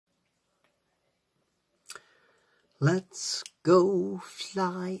Let's go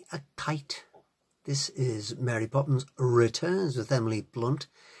fly a kite. This is Mary Poppins Returns with Emily Blunt.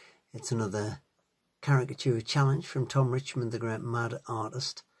 It's another caricature challenge from Tom Richmond, the great mad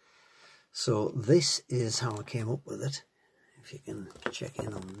artist. So this is how I came up with it. If you can check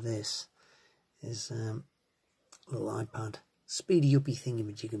in on this, is a little iPad speedy uppy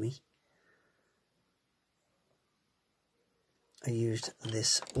thingy-majigamy. I used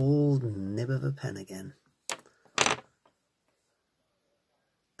this old nib of a pen again.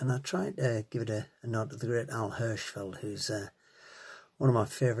 And I tried to give it a nod to the great Al Hirschfeld, who's one of my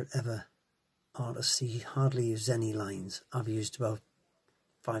favourite ever artists. He hardly uses any lines. I've used about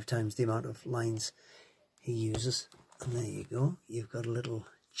 5 times the amount of lines he uses. And there you go. You've got a little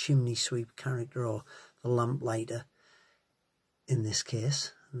chimney sweep character, or the lamplighter in this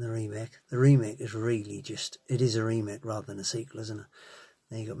case, in the remake. The remake is really just, it is a remake rather than a sequel, isn't it?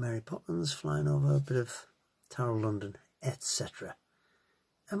 There you got Mary Poppins flying over a bit of Tower of London, etc.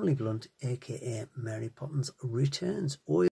 Emily Blunt, aka Mary Poppins Returns.